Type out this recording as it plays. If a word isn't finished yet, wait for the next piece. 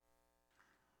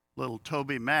Little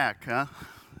Toby Mac, huh?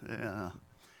 Yeah.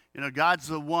 You know, God's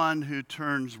the one who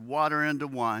turns water into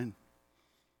wine,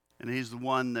 and he's the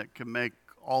one that can make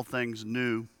all things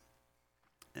new.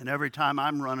 And every time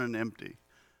I'm running empty,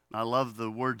 and I love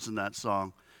the words in that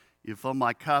song, you fill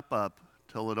my cup up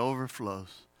till it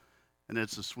overflows, and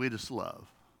it's the sweetest love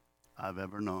I've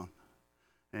ever known.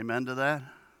 Amen to that?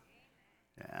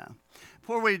 Yeah.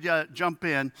 Before we jump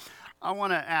in, I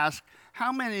want to ask,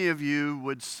 how many of you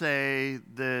would say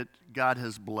that God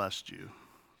has blessed you?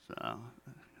 So,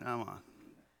 come on.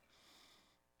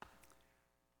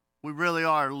 We really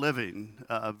are living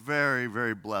very,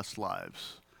 very blessed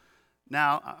lives.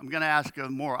 Now, I'm going to ask a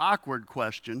more awkward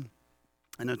question,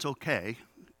 and it's okay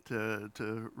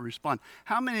to respond.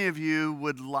 How many of you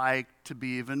would like to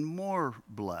be even more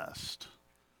blessed?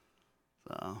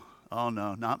 So, oh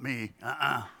no, not me.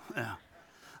 Yeah.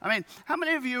 I mean, how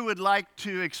many of you would like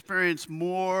to experience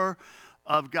more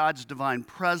of God's divine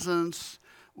presence,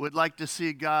 would like to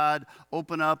see God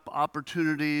open up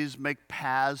opportunities, make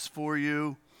paths for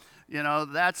you? You know,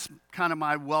 that's kind of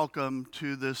my welcome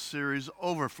to this series,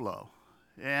 Overflow.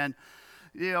 And,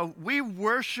 you know, we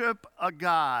worship a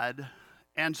God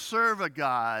and serve a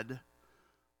God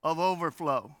of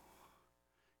overflow.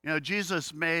 You know,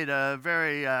 Jesus made a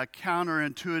very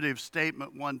counterintuitive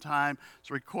statement one time.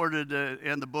 It's recorded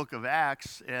in the book of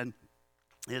Acts, and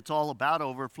it's all about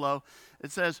overflow.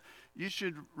 It says, you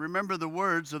should remember the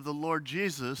words of the Lord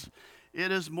Jesus.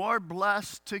 It is more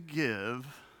blessed to give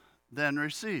than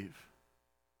receive.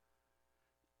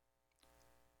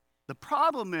 The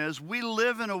problem is we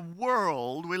live in a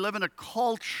world, we live in a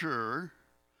culture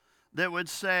that would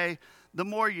say the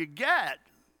more you get,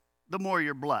 the more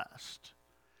you're blessed.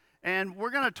 And we're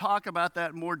going to talk about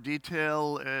that in more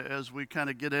detail as we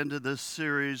kind of get into this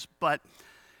series. But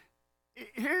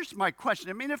here's my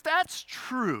question. I mean, if that's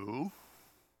true,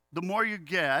 the more you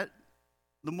get,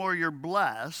 the more you're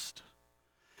blessed,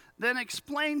 then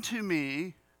explain to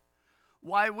me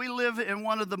why we live in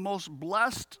one of the most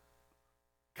blessed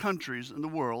countries in the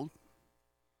world.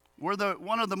 We're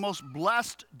one of the most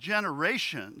blessed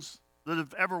generations that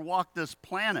have ever walked this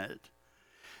planet.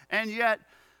 And yet,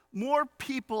 more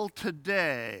people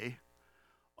today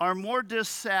are more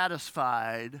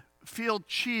dissatisfied, feel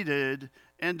cheated,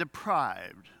 and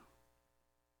deprived.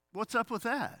 What's up with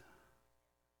that?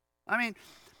 I mean,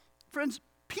 friends,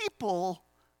 people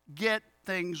get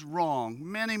things wrong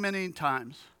many, many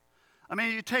times. I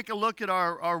mean, you take a look at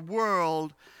our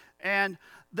world, and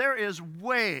there is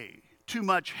way too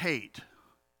much hate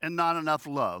and not enough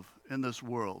love in this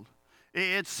world.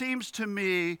 It seems to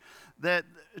me that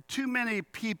too many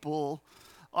people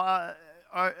have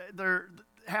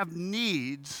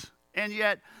needs, and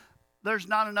yet there's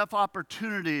not enough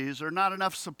opportunities or not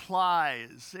enough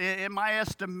supplies. In my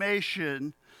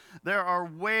estimation, there are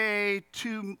way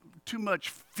too much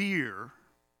fear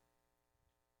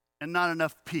and not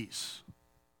enough peace.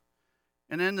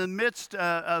 And in the midst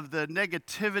of the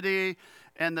negativity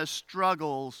and the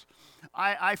struggles,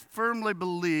 I firmly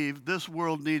believe this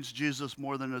world needs Jesus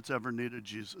more than it's ever needed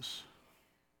Jesus.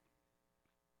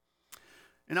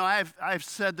 You know, I've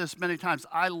said this many times.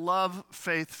 I love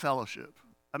Faith Fellowship.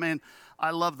 I mean,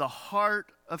 I love the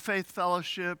heart of Faith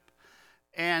Fellowship,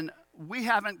 and we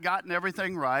haven't gotten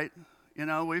everything right. You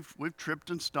know, we've tripped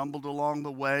and stumbled along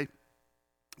the way.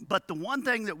 But the one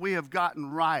thing that we have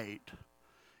gotten right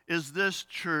is this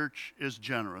church is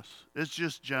generous. It's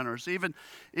just generous. Even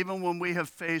when we have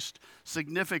faced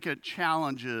significant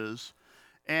challenges,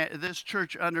 and this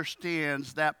church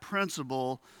understands that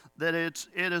principle that it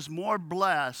is more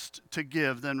blessed to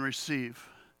give than receive.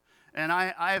 And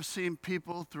I have seen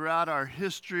people throughout our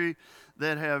history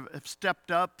that have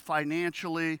stepped up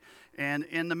financially, and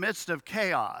in the midst of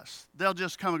chaos, they'll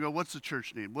just come and go, what's the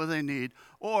church need? What do they need?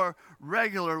 Or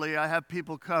regularly I have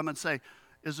people come and say,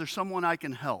 is there someone I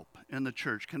can help in the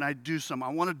church? Can I do something?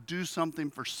 I want to do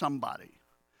something for somebody.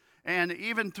 And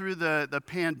even through the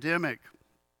pandemic,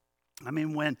 I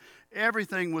mean, when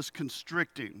everything was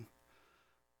constricting,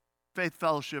 Faith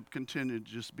Fellowship continued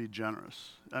to just be generous.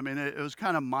 I mean, it was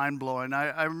kind of mind-blowing.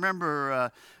 I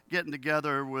remember getting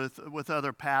together with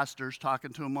other pastors,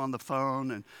 talking to them on the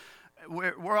phone, and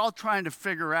we're all trying to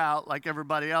figure out, like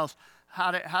everybody else,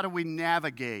 how do we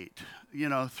navigate, you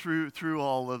know, through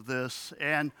all of this.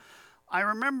 And I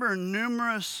remember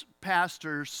numerous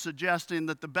pastors suggesting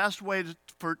that the best way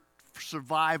for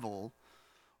survival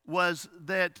was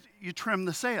that you trim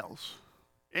the sails.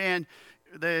 And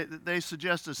they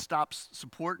suggested stop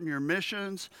supporting your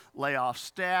missions, lay off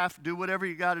staff, do whatever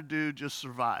you got to do, just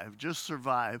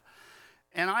survive.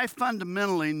 And I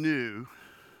fundamentally knew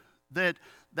that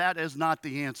is not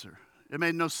the answer. It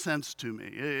made no sense to me.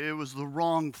 It was the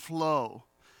wrong flow.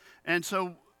 And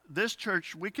so this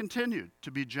church, we continued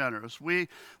to be generous. We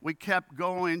kept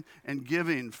going and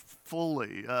giving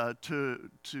fully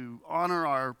to honor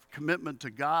our commitment to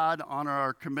God, honor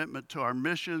our commitment to our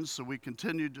missions, so we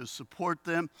continued to support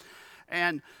them.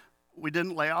 And we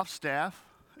didn't lay off staff.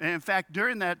 And in fact,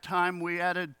 during that time, we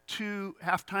added 2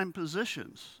 half-time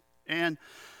positions. And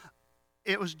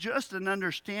it was just an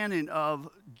understanding of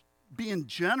being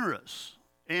generous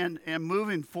and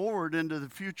moving forward into the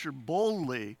future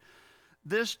boldly.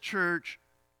 This church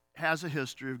has a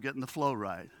history of getting the flow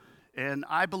right. And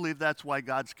I believe that's why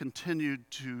God's continued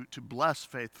to bless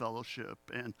Faith Fellowship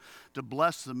and to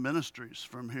bless the ministries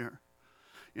from here.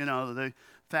 You know, the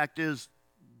fact is,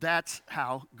 that's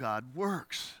how God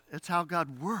works. It's how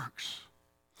God works.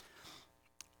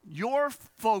 Your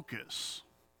focus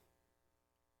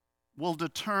will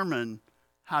determine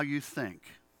how you think.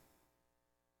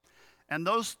 And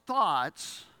those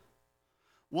thoughts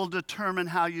will determine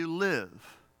how you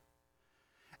live.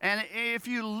 And if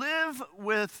you live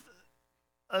with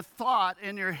a thought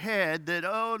in your head that,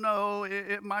 oh no,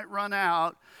 it might run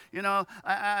out, you know,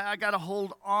 I got to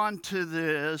hold on to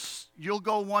this, you'll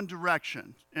go one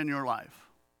direction in your life.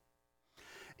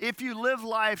 If you live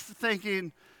life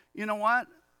thinking, you know what,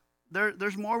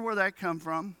 there's more where that come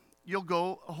from, you'll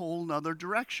go a whole nother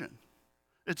direction.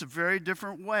 It's a very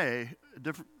different way,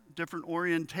 different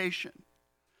orientation.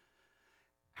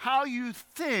 How you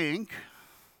think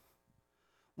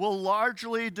will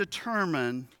largely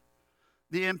determine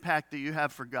the impact that you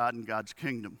have for God and God's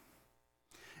kingdom.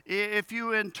 If you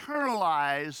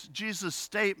internalize Jesus'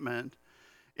 statement,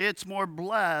 it's more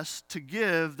blessed to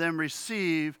give than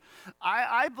receive,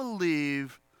 I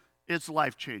believe it's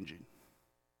life-changing.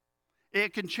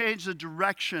 It can change the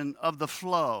direction of the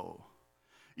flow.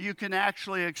 You can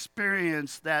actually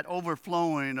experience that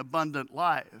overflowing, abundant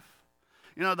life.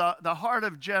 You know, the heart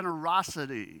of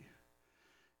generosity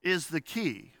is the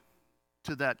key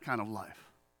to that kind of life.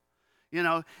 You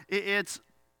know, it's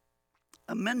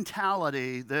a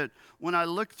mentality that when I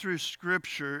look through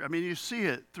Scripture, I mean, you see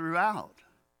it throughout.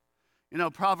 You know,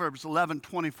 Proverbs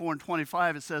 11:24 and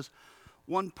 25, it says,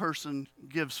 one person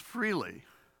gives freely.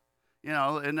 You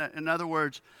know, in other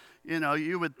words, you know,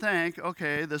 you would think,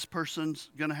 okay, this person's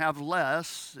going to have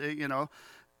less, you know,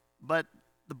 but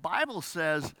the Bible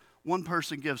says one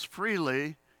person gives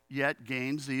freely, yet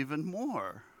gains even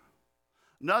more.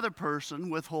 Another person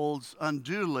withholds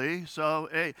unduly. So,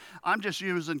 hey, I'm just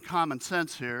using common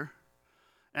sense here.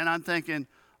 And I'm thinking,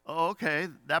 oh, okay,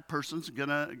 that person's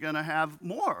gonna have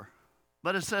more.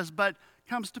 But it says, but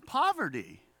comes to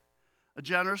poverty. A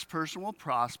generous person will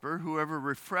prosper. Whoever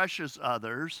refreshes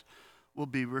others will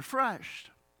be refreshed.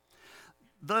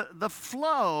 The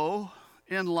flow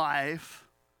in life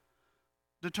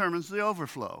determines the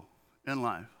overflow in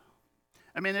life.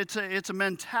 I mean, it's a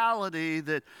mentality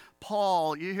that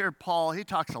Paul, you hear Paul, he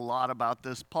talks a lot about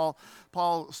this. Paul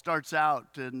starts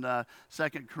out in 2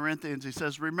 Corinthians, he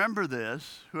says, remember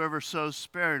this, whoever sows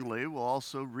sparingly will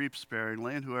also reap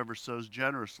sparingly, and whoever sows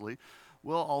generously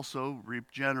will also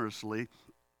reap generously.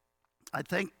 I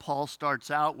think Paul starts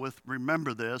out with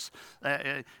remember this.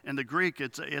 In the Greek,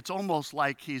 it's almost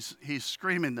like he's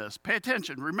screaming this. Pay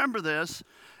attention, remember this.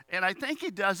 And I think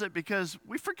he does it because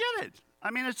we forget it. I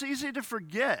mean, it's easy to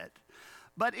forget.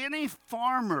 But any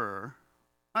farmer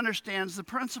understands the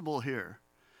principle here.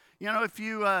 You know, if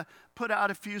you put out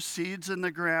a few seeds in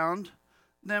the ground,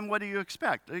 then what do you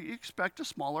expect? You expect a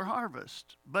smaller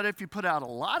harvest. But if you put out a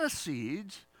lot of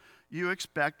seeds, you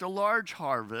expect a large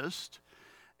harvest.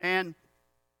 And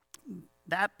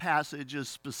that passage is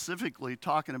specifically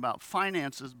talking about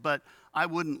finances, but I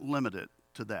wouldn't limit it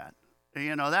to that.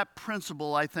 You know, that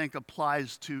principle, I think,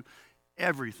 applies to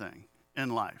everything in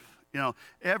life. You know,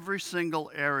 every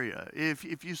single area.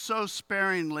 If you sow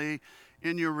sparingly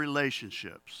in your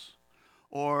relationships,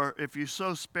 or if you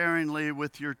sow sparingly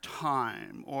with your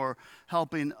time, or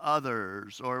helping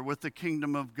others, or with the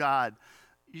kingdom of God,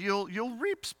 you'll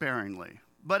reap sparingly.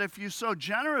 But if you sow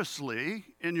generously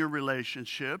in your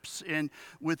relationships, and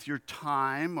with your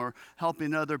time, or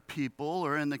helping other people,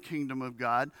 or in the kingdom of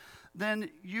God, then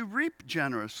you reap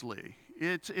generously.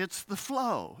 It's the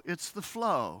flow. It's the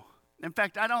flow. In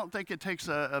fact, I don't think it takes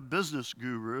a business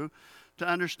guru to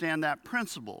understand that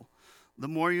principle. The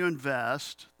more you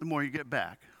invest, the more you get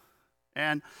back.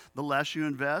 And the less you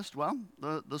invest, well,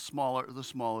 the smaller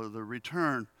the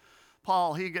return.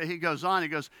 Paul, he goes on, he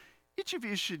goes, each of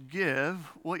you should give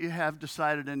what you have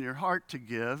decided in your heart to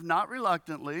give, not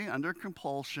reluctantly, under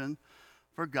compulsion,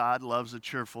 for God loves a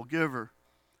cheerful giver.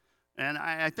 And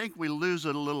I think we lose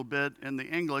it a little bit in the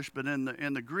English, but in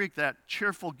the Greek, that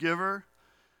cheerful giver,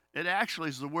 it actually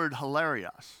is the word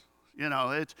hilarious. You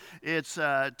know, it's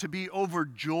to be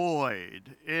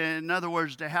overjoyed. In other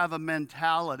words, to have a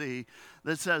mentality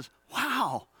that says,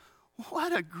 "Wow,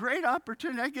 what a great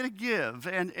opportunity I get to give,"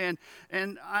 and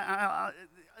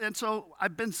so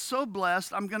I've been so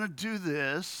blessed. I'm going to do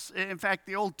this. In fact,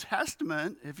 the Old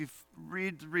Testament, if you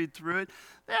read through it,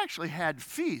 they actually had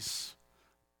feasts,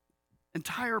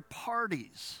 entire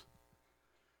parties,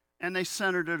 and they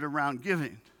centered it around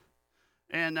giving.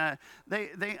 And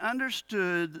they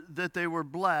understood that they were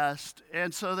blessed,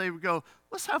 and so they would go,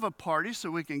 let's have a party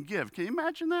so we can give. Can you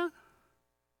imagine that?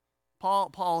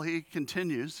 Paul, he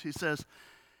continues, he says,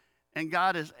 and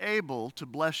God is able to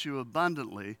bless you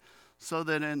abundantly, so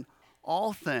that in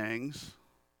all things,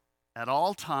 at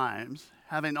all times,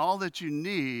 having all that you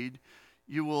need,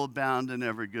 you will abound in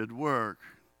every good work.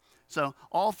 So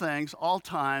all things, all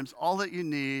times, all that you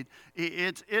need,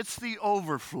 it's the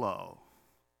overflow.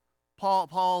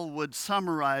 Paul would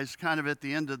summarize kind of at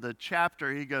the end of the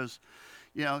chapter. He goes,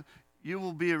 you know, you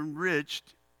will be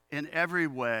enriched in every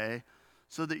way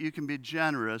so that you can be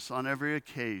generous on every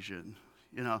occasion.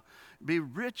 You know, be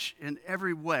rich in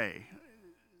every way.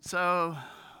 So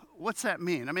what's that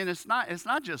mean? I mean, it's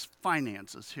not just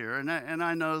finances here, and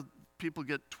I know people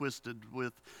get twisted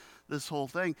with this whole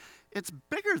thing. It's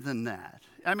bigger than that.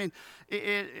 I mean,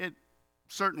 it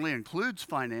certainly includes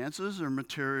finances or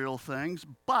material things,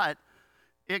 but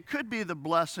it could be the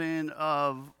blessing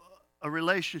of a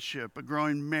relationship, a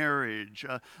growing marriage,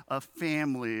 a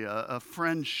family, a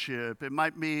friendship. It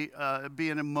might be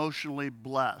being emotionally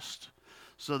blessed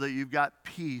so that you've got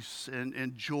peace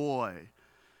and joy.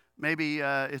 Maybe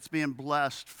it's being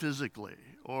blessed physically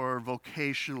or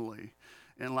vocationally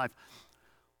in life.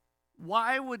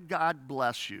 Why would God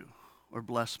bless you or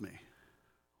bless me?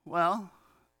 Well,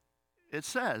 it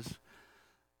says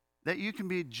that you can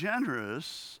be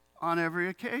generous on every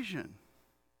occasion.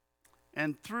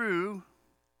 And through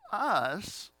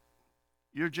us,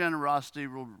 your generosity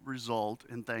will result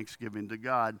in thanksgiving to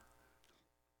God.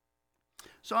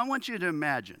 So I want you to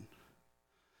imagine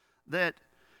that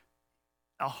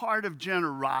a heart of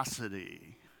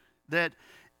generosity, that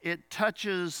it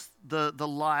touches the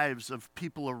lives of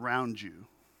people around you.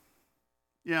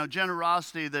 You know,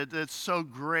 generosity that's so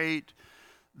great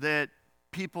that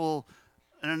people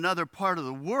in another part of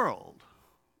the world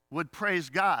would praise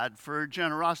God for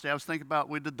generosity. I was thinking about,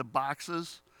 we did the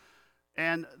boxes,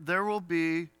 and there will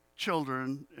be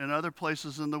children in other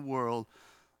places in the world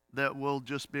that will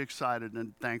just be excited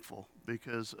and thankful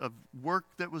because of work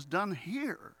that was done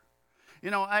here. You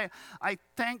know, I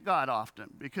thank God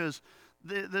often because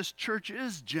this church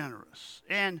is generous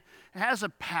and has a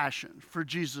passion for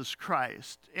Jesus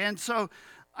Christ. And so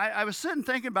I was sitting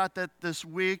thinking about that this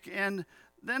week, and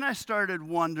then I started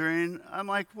wondering, I'm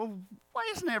like, well, why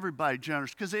isn't everybody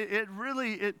generous? Because it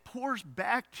really pours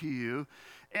back to you.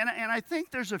 And I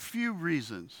think there's a few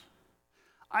reasons.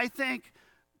 I think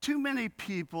too many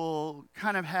people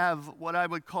kind of have what I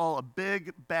would call a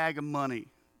big bag of money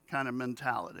kind of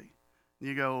mentality. And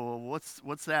you go, well,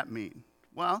 what's that mean?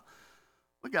 Well,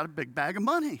 we got a big bag of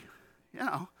money, you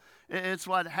know. It's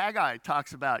what Haggai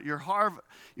talks about. You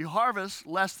harvest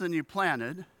less than you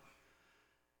planted.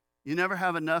 You never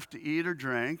have enough to eat or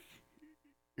drink.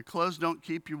 Your clothes don't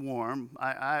keep you warm.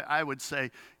 I would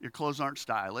say your clothes aren't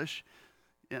stylish,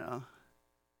 you know.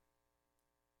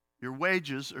 Your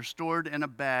wages are stored in a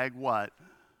bag, what?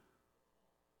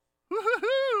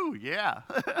 Woo-hoo-hoo, yeah.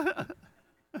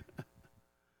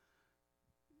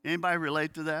 Anybody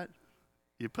relate to that?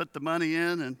 You put the money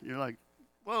in and you're like,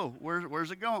 whoa,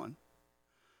 where's it going?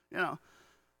 You know,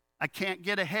 I can't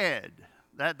get ahead.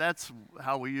 That's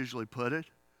how we usually put it.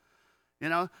 You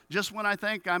know, just when I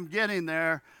think I'm getting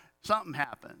there, something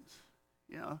happens.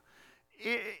 You know,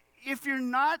 if you're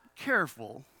not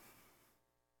careful,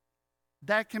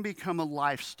 that can become a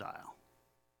lifestyle.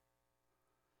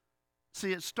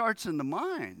 See, it starts in the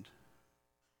mind.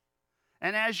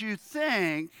 And as you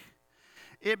think,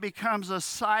 it becomes a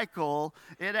cycle.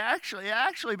 It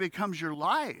actually becomes your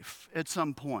life at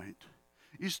some point.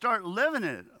 You start living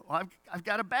it. Well, I've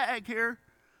got a bag here,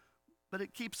 but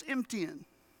it keeps emptying.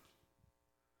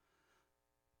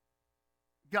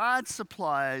 God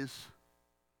supplies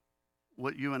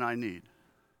what you and I need.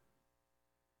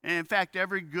 And in fact,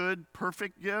 every good,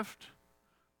 perfect gift,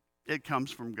 it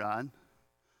comes from God.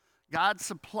 God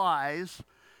supplies,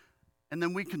 and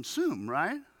then we consume,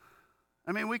 right?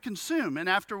 I mean, we consume, and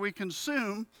after we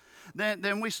consume,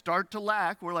 then we start to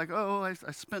lack. We're like, oh,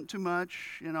 I spent too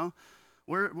much, you know.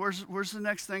 Where's the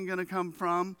next thing going to come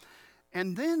from?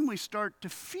 And then we start to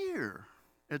fear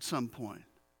at some point.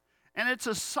 And it's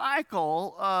a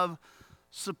cycle of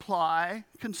supply,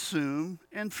 consume,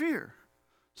 and fear.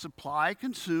 Supply,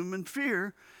 consume, and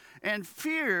fear. And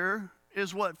fear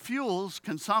is what fuels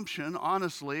consumption,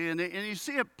 honestly, and you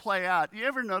see it play out. You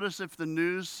ever notice if the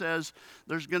news says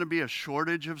there's going to be a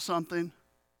shortage of something?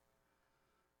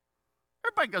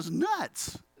 Everybody goes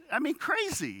nuts. I mean,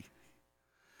 crazy.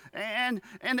 And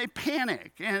they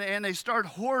panic, and they start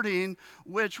hoarding,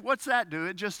 what's that do?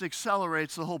 It just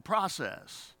accelerates the whole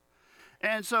process.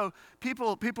 And so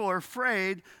people are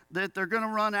afraid that they're going to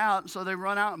run out, so they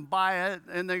run out and buy it,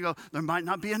 and they go, there might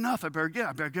not be enough. I better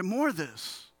get more of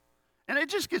this. And it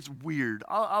just gets weird.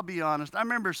 I'll be honest. I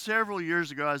remember several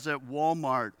years ago, I was at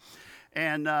Walmart,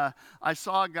 and I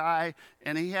saw a guy,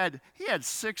 and he had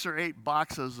 6 or 8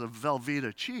 boxes of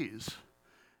Velveeta cheese.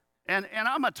 And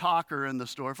I'm a talker in the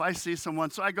store. If I see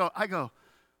someone, so I go,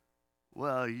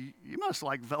 well, you must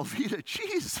like Velveeta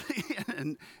cheese.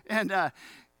 and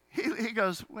he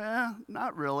goes, well,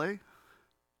 not really.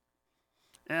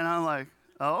 And I'm like,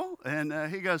 oh? And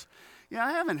he goes, yeah,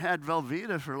 I haven't had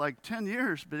Velveeta for like 10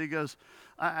 years. But he goes,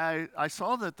 I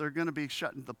saw that they're going to be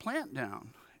shutting the plant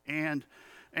down. And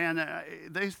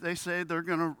they say they're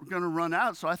going to run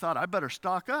out, so I thought I better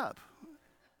stock up.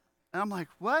 And I'm like,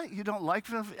 what? You don't like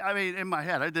Velveeta? I mean, in my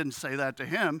head, I didn't say that to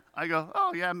him. I go,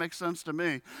 oh, yeah, it makes sense to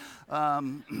me.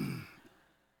 Then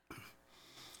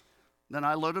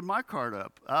I loaded my cart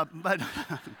up. But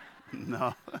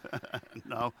no,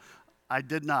 no, I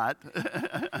did not.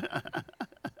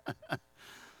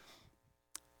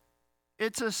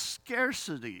 It's a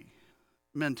scarcity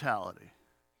mentality.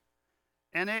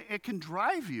 And it can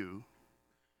drive you.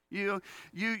 You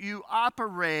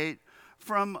operate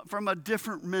from a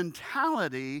different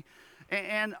mentality,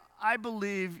 and I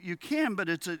believe you can, but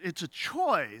it's a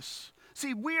choice.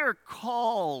 See, we are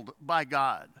called by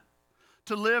God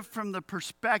to live from the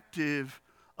perspective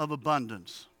of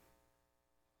abundance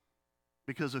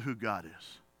because of who God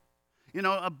is. You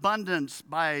know, abundance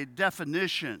by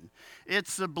definition,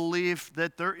 it's the belief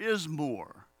that there is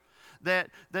more,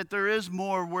 that there is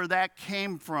more where that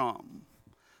came from.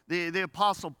 The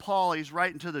Apostle Paul, he's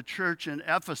writing to the church in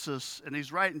Ephesus, and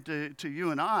he's writing to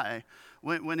you and I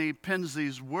when he pens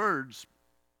these words.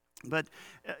 But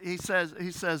he says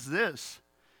this,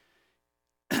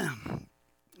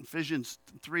 Ephesians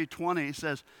 3:20, he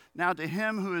says, now to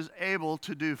him who is able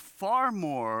to do far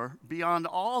more beyond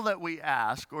all that we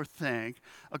ask or think,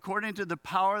 according to the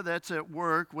power that's at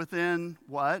work within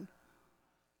what?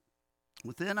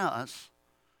 Within us,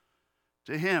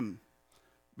 to him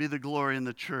be the glory in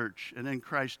the church and in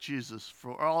Christ Jesus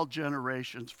for all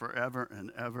generations, forever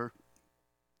and ever.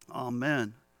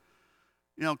 Amen.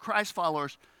 You know, Christ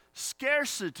followers,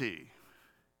 scarcity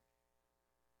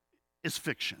is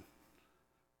fiction.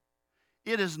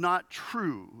 It is not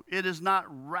true. It is not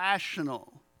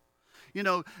rational. You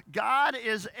know, God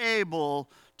is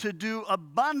able to do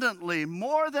abundantly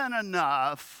more than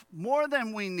enough, more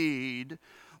than we need.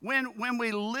 When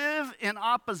we live in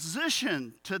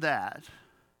opposition to that,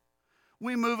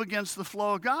 we move against the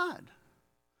flow of God.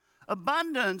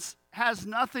 Abundance has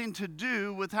nothing to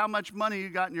do with how much money you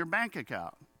got in your bank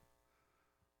account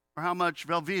or how much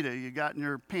Velveeta you got in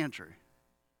your pantry.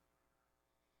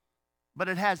 But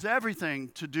it has everything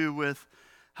to do with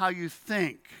how you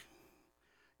think,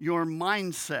 your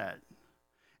mindset.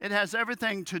 It has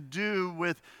everything to do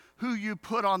with who you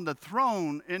put on the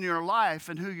throne in your life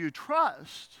and who you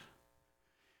trust.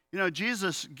 You know,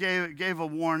 Jesus gave a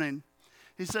warning.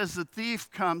 He says the thief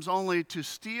comes only to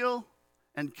steal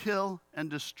and kill and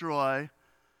destroy.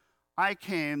 I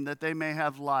came that they may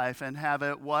have life and have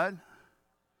it what?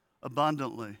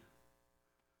 Abundantly.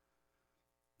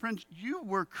 Friends, you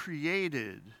were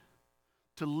created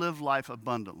to live life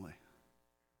abundantly.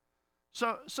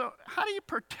 So how do you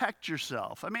protect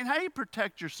yourself? I mean, how do you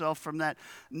protect yourself from that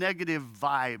negative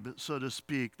vibe, so to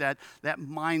speak, that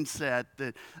mindset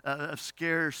that of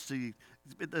scarcity?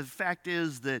 The fact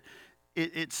is that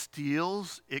it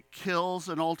steals, it kills,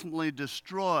 and ultimately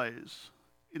destroys.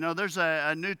 You know, there's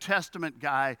a New Testament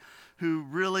guy who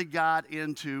really got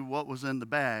into what was in the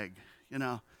bag. You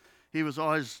know, he was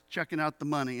always checking out the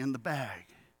money in the bag.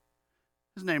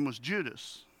 His name was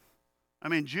Judas. I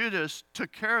mean, Judas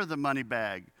took care of the money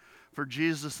bag for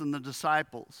Jesus and the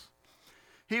disciples.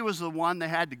 He was the one they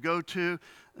had to go to,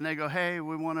 and they go, hey,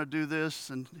 we want to do this.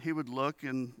 And he would look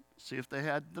and see if they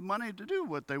had the money to do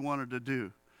what they wanted to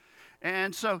do.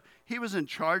 And so he was in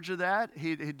charge of that.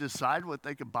 He'd decide what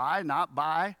they could buy, not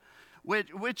buy,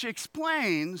 which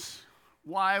explains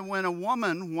why when a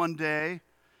woman one day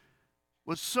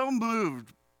was so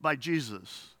moved by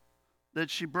Jesus that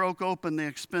she broke open the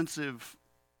expensive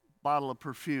bottle of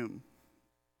perfume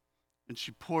and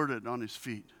she poured it on his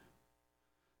feet.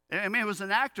 I mean, it was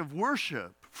an act of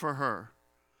worship for her.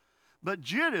 But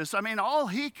Judas, I mean, all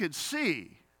he could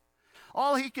see,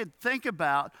 all he could think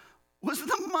about was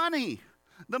the money.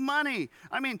 The money.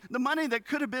 I mean, the money that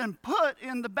could have been put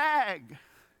in the bag.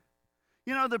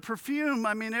 You know, the perfume,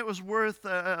 I mean, it was worth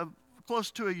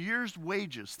close to a year's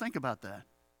wages. Think about that.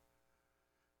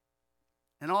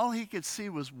 And all he could see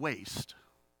was waste.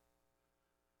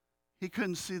 He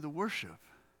couldn't see the worship.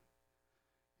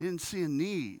 He didn't see a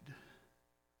need.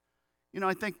 You know,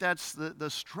 I think that's the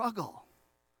struggle.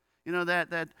 You know,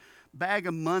 that bag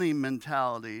of money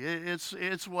mentality.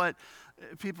 It's what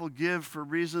people give for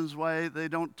reasons why they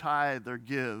don't tithe or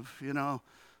give, you know.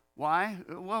 Why?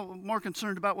 Well, more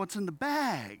concerned about what's in the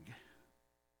bag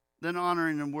than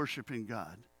honoring and worshiping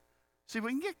God. See,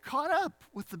 we can get caught up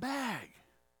with the bag.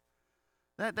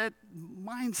 That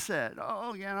mindset,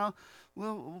 oh, you know,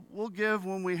 we'll give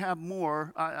when we have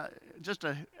more. Just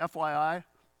a FYI,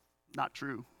 not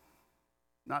true.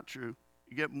 Not true.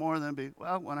 You get more than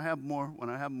when I have more, when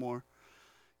I have more.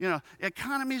 You know,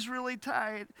 economy's really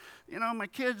tight. You know, my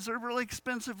kids are really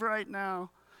expensive right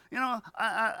now. You know,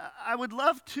 I would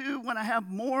love to when I have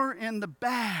more in the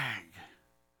bag.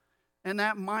 And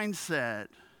that mindset,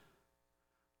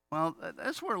 well,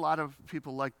 that's where a lot of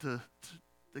people like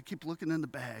they keep looking in the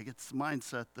bag. It's the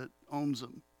mindset that owns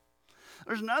them.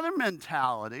 There's another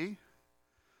mentality.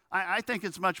 I think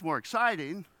it's much more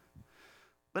exciting,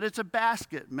 but it's a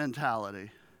basket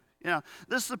mentality. You know,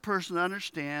 this is a person that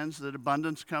understands that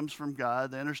abundance comes from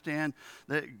God. They understand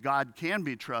that God can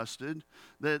be trusted,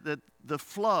 that the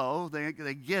flow, they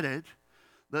get it,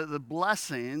 the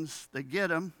blessings, they get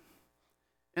them,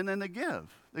 and then they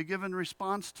give. They give in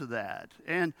response to that.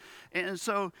 And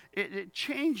so it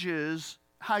changes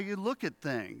how you look at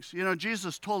things. You know,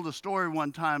 Jesus told a story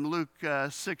one time, Luke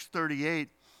 6:38.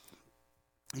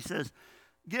 He says,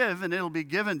 "Give, and it'll be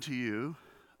given to you.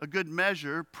 A good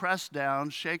measure, pressed down,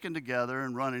 shaken together,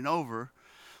 and running over,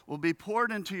 will be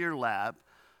poured into your lap.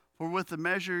 For with the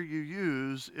measure you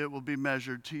use, it will be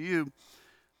measured to you."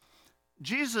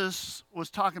 Jesus was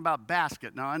talking about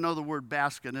basket. Now, I know the word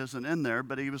basket isn't in there,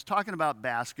 but he was talking about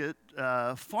basket.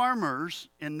 Farmers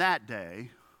in that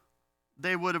day,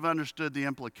 they would have understood the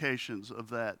implications of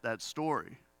that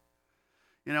story.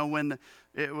 You know, when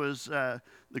it was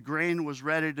the grain was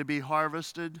ready to be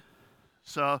harvested,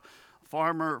 so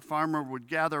farmer would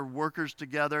gather workers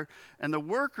together, and the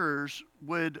workers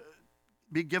would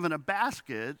be given a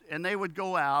basket, and they would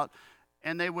go out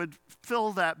and they would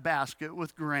fill that basket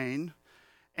with grain,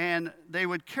 and they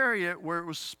would carry it where it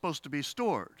was supposed to be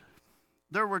stored.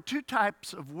 There were two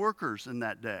types of workers in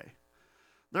that day.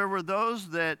 There were those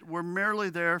that were merely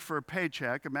there for a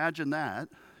paycheck. Imagine that,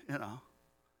 you know.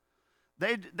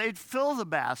 They'd fill the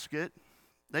basket,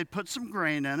 they'd put some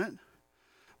grain in it,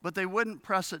 but they wouldn't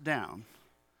press it down.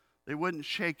 They wouldn't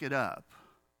shake it up.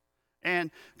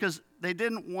 And because they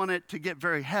didn't want it to get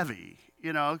very heavy,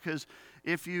 you know, because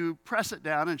if you press it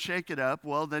down and shake it up,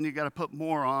 well, then you got to put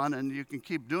more on, and you can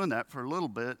keep doing that for a little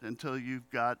bit until you've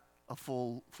got a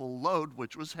full load,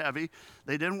 which was heavy.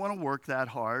 They didn't want to work that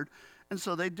hard, and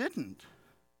so they didn't.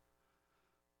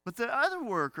 But the other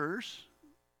workers,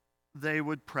 they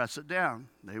would press it down.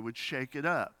 They would shake it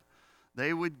up.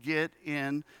 They would get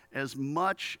in as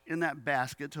much in that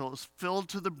basket till it was filled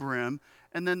to the brim,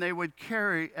 and then they would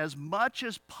carry as much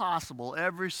as possible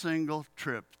every single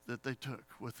trip that they took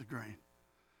with the grain.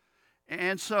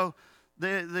 And so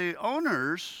the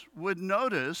owners would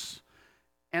notice,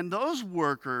 and those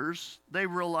workers, they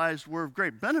realized were of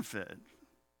great benefit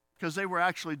because they were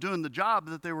actually doing the job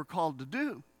that they were called to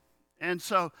do. And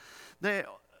so there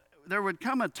would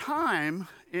come a time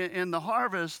in the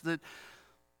harvest that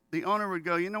the owner would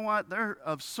go, you know what, they're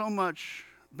of so much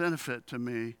benefit to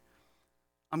me,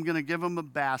 I'm going to give them a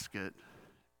basket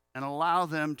and allow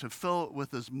them to fill it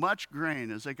with as much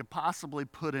grain as they could possibly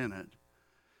put in it.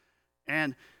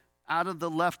 And out of the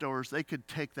leftovers, they could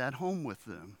take that home with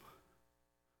them.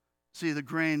 See, the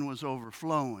grain was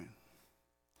overflowing.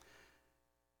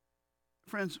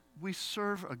 Friends, we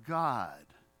serve a God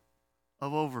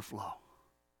of overflow.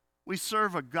 We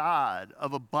serve a God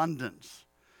of abundance.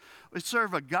 We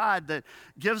serve a God that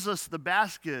gives us the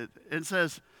basket and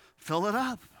says, fill it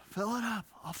up,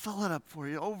 I'll fill it up for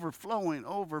you, overflowing.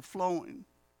 You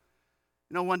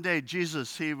know, one day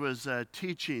Jesus, he was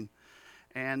teaching,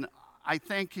 and I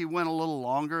think he went a little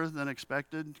longer than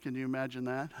expected. Can you imagine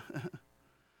that?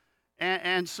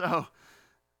 and so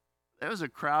there was a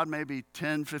crowd, maybe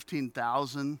 10,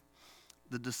 15,000.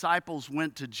 The disciples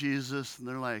went to Jesus, and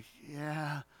they're like,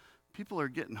 yeah, people are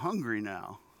getting hungry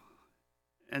now.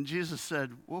 And Jesus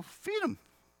said, well, feed them.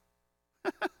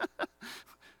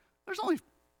 There's only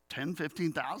 10,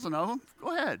 15,000 of them.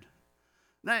 Go ahead.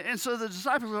 And so the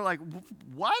disciples are like,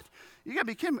 what? You got to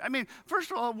be kidding me. I mean,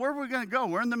 first of all, where are we going to go?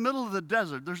 We're in the middle of the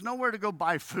desert. There's nowhere to go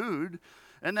buy food.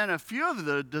 And then a few of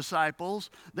the disciples,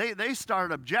 they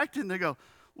start objecting. They go,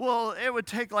 well, it would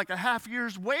take like a half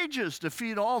year's wages to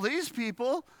feed all these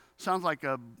people. Sounds like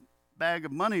a bag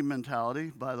of money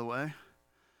mentality, by the way.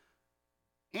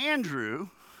 Andrew,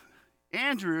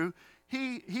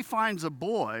 he finds a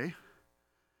boy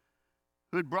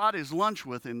who had brought his lunch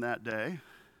with him that day.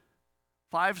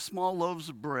 5 small loaves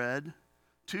of bread,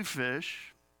 2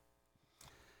 fish.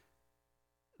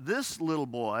 This little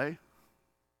boy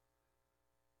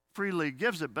freely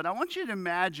gives it, but I want you to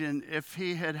imagine if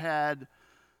he had had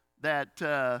that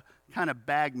kind of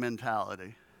bag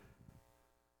mentality.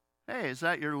 Hey, is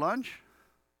that your lunch?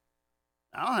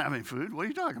 I don't have any food. What are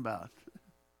you talking about?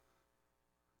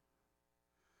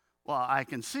 Well, I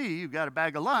can see you've got a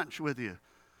bag of lunch with you.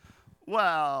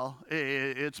 Well,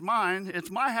 it's mine.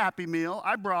 It's my Happy Meal.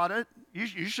 I brought it. You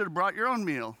should have brought your own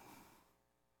meal.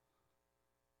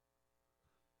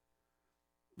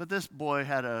 But this boy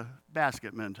had a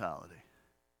basket mentality.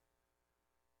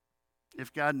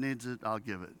 If God needs it, I'll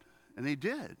give it. And he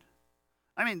did.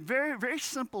 I mean, very, very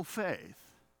simple faith.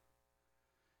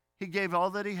 He gave all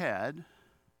that he had.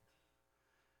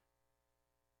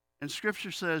 And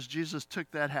Scripture says Jesus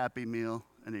took that Happy Meal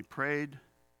and he prayed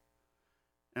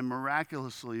and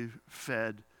miraculously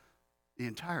fed the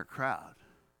entire crowd.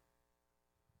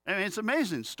 I mean, it's an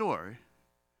amazing story.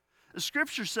 The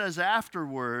Scripture says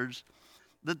afterwards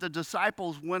that the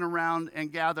disciples went around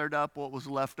and gathered up what was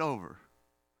left over.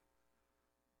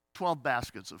 12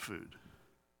 baskets of food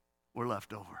were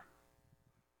left over.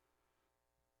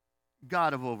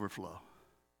 God of overflow,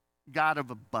 God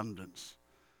of abundance,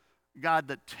 God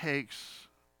that takes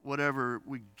whatever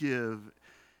we give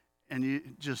and he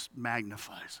just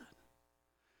magnifies it.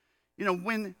 You know,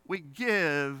 when we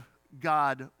give,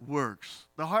 God works.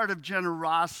 The heart of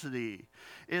generosity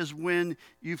is when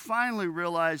you finally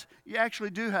realize you actually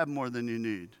do have more than you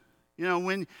need. You know,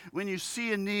 when you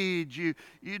see a need, you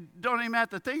don't even have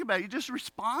to think about it. You just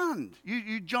respond.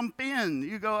 You jump in.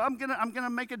 You go, I'm gonna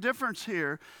make a difference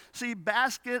here. See,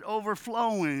 basket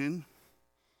overflowing.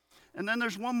 And then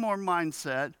there's one more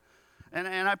mindset. And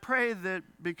I pray that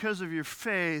because of your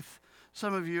faith,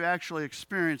 some of you actually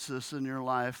experience this in your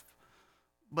life,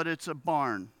 but it's a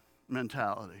barn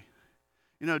mentality.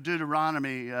 You know,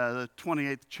 Deuteronomy, the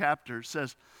 28th chapter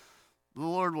says, the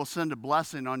Lord will send a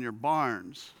blessing on your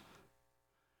barns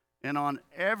and on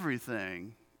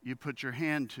everything you put your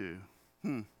hand to.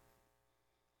 The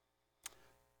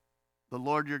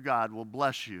Lord your God will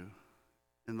bless you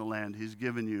in the land he's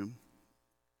given you.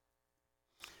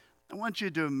 I want you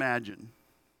to imagine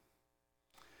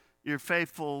you're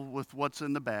faithful with what's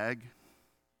in the bag.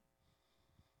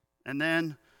 And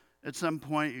then at some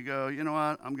point you go, you know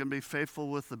what, I'm going to be faithful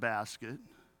with the basket.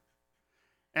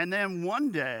 And then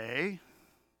one day,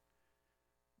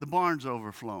 the barn's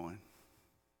overflowing.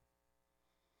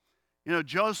 You know,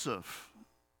 Joseph,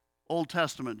 Old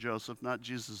Testament Joseph, not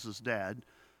Jesus' dad,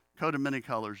 coat of many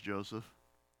colors Joseph.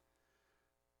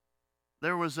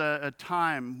 There was a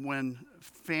time when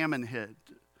famine hit.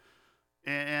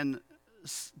 And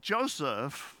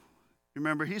Joseph,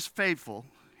 remember, he's faithful.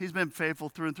 He's been faithful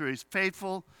through and through. He's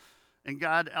faithful, and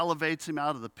God elevates him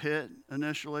out of the pit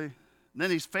initially. And then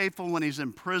he's faithful when he's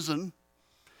in prison.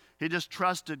 He just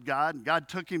trusted God. God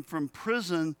took him from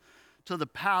prison to the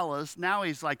palace. Now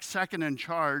he's like second in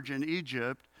charge in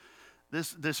Egypt.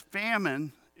 This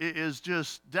famine is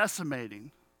just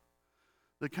decimating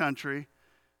the country.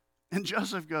 And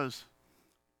Joseph goes,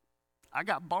 I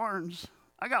got barns.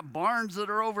 I got barns that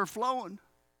are overflowing.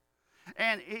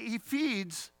 And he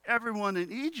feeds everyone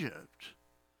in Egypt.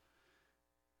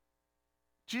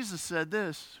 Jesus said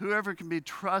this, whoever can be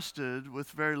trusted with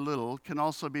very little can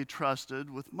also be trusted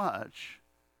with much.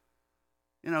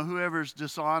 You know, whoever's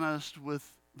dishonest with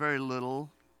very little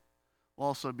will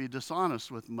also be dishonest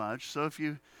with much. So if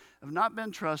you have not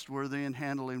been trustworthy in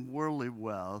handling worldly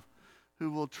wealth, who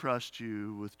will trust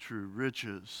you with true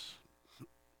riches?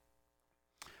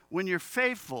 When you're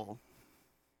faithful,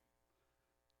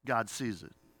 God sees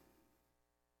it.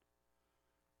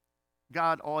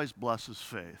 God always blesses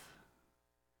faith.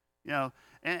 You know,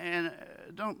 and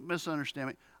don't misunderstand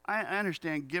me. I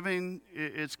understand giving,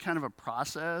 it's kind of a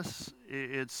process.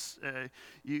 It's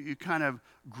you kind of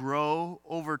grow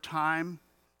over time.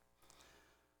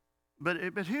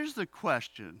 But here's the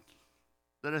question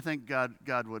that I think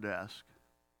God would ask.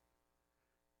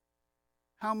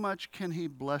 how much can he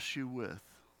bless you with?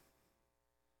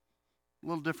 A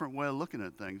little different way of looking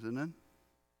at things, isn't it?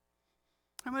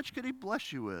 How much could he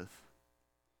bless you with?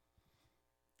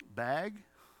 Bag?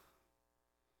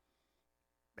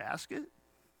 Basket?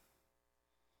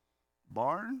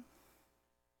 Barn?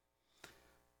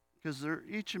 Because they're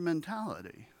each a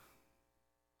mentality.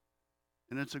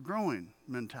 And it's a growing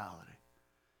mentality.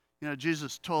 You know,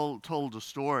 Jesus told a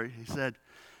story. He said,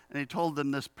 and he told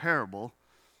them this parable.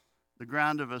 The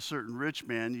ground of a certain rich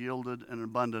man yielded an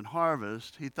abundant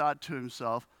harvest. He thought to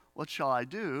himself, what shall I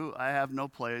do? I have no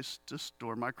place to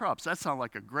store my crops. That sounds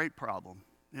like a great problem.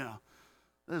 You know,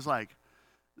 it's like,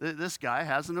 this guy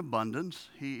has an abundance.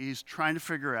 He's trying to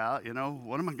figure out, you know,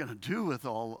 what am I going to do with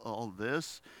all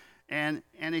this? And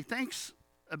he thinks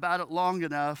about it long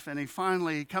enough, and he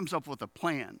finally comes up with a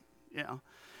plan, you know.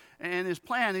 And his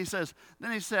plan, he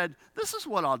said, this is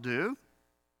what I'll do.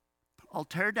 I'll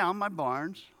tear down my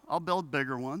barns. I'll build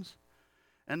bigger ones.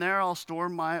 And there I'll store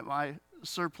my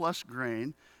surplus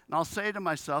grain. And I'll say to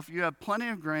myself, you have plenty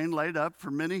of grain laid up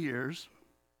for many years.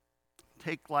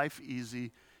 Take life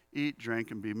easy, eat,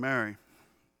 drink, and be merry.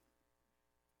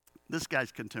 This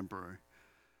guy's contemporary.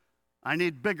 I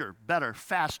need bigger, better,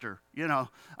 faster. You know,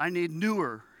 I need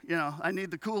newer. You know, I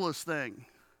need the coolest thing.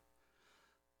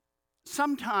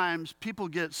 Sometimes people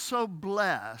get so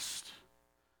blessed,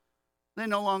 they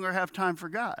no longer have time for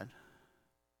God.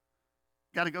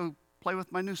 Got to go play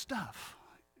with my new stuff.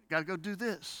 Got to go do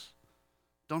this.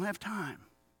 Don't have time.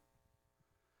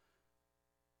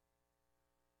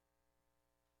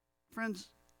 Friends,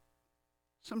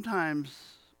 sometimes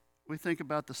we think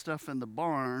about the stuff in the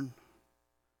barn.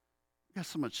 We got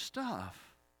so much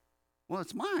stuff. Well,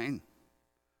 it's mine.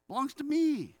 It belongs to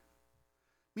me.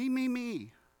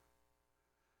 Me.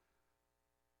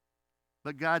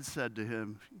 But God said to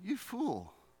him, you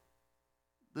fool,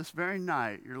 this very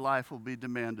night your life will be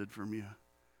demanded from you.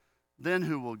 Then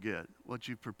who will get what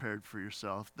you've prepared for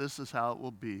yourself? This is how it will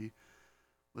be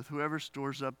with whoever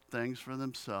stores up things for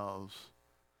themselves,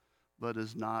 but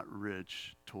is not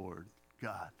rich toward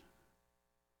God.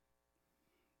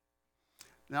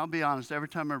 Now, I'll be honest, every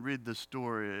time I read this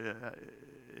story,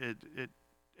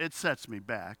 it sets me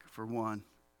back, for one.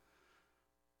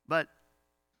 But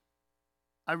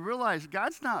I realize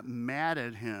God's not mad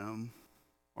at him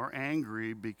or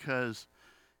angry because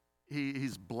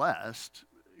he's blessed,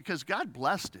 because God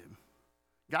blessed him.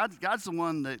 God's the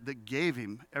one that gave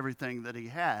him everything that he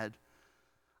had.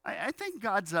 I think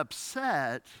God's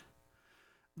upset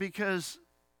because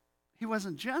he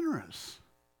wasn't generous.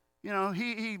 You know,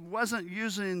 he wasn't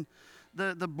using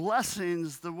the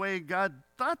blessings the way God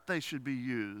thought they should be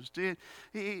used.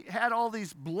 He had all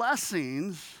these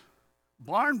blessings,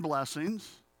 barn blessings,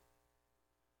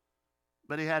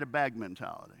 but he had a bag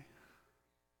mentality.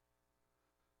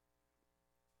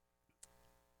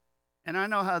 And I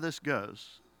know how this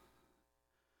goes,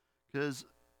 because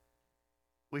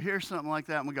we hear something like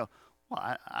that and we go,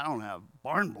 well, I don't have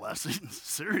barn blessings,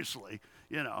 seriously,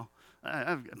 you know.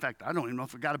 In fact, I don't even know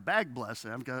if I got a bag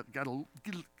blessing. I've got to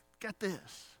get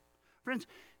this. Friends,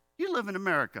 you live in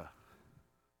America.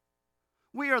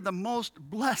 We are the most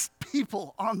blessed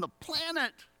people on the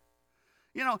planet.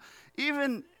 You know,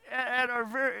 even at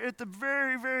the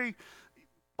very, very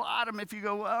bottom, if you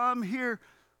go, well, I'm here,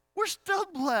 we're still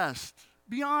blessed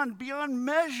beyond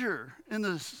measure in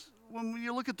this when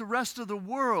you look at the rest of the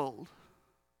world.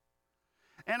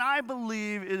 And I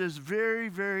believe it is very,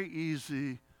 very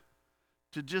easy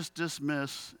to just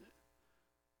dismiss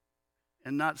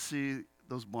and not see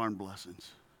those barn blessings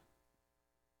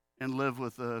and live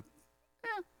with a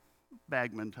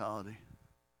bag mentality.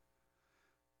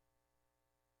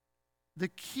 The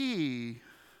key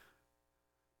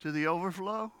to the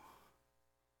overflow,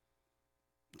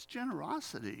 it's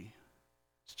generosity.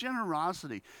 It's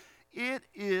generosity. It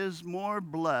is more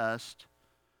blessed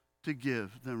to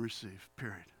give than receive,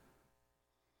 period.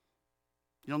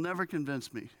 You'll never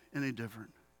convince me any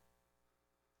different.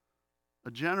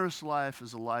 A generous life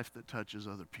is a life that touches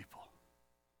other people,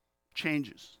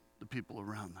 changes the people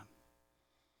around them.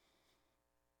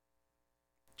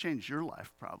 Changed your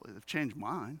life probably. They've changed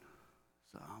mine.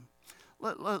 So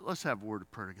let's have a word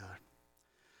of prayer together.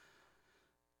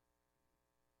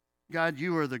 God,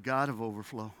 you are the God of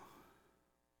overflow.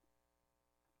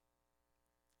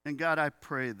 And God, I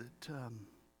pray that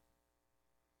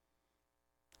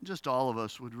just all of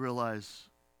us would realize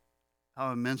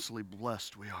how immensely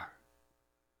blessed we are.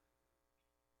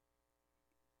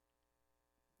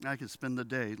 I could spend the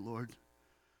day, Lord,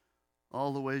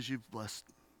 all the ways you've blessed.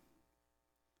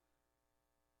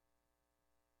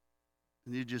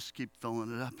 And you just keep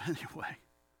filling it up anyway.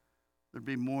 There'd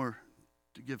be more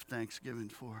to give thanksgiving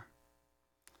for.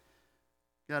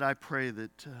 God, I pray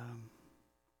that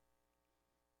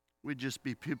we'd just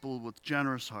be people with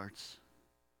generous hearts,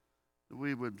 that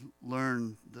we would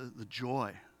learn the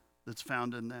joy that's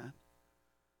found in that,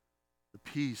 the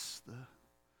peace,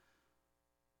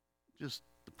 just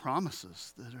the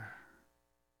promises that are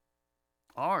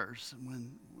ours, and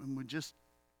when we just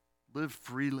live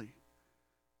freely,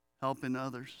 helping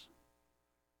others,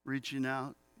 reaching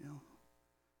out,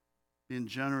 being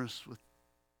generous with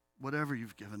whatever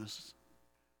you've given us,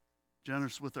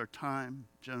 generous with our time,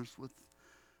 generous with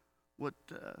what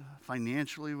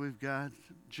financially we've got,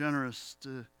 generous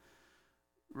to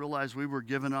realize we were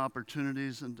given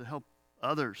opportunities and to help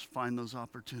others find those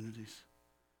opportunities.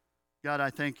 God, I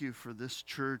thank you for this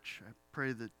church. I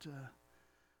pray that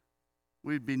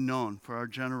we'd be known for our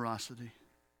generosity,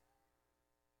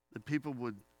 that people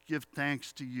would give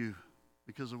thanks to you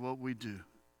because of what we do.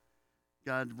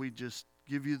 God, we just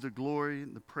give you the glory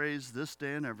and the praise this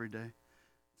day and every day.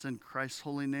 It's in Christ's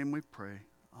holy name we pray.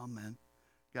 Amen.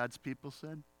 God's people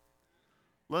said.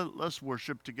 Let's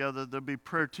worship together. There'll be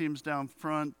prayer teams down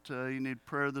front. You need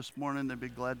prayer this morning. They'd be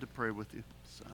glad to pray with you. So.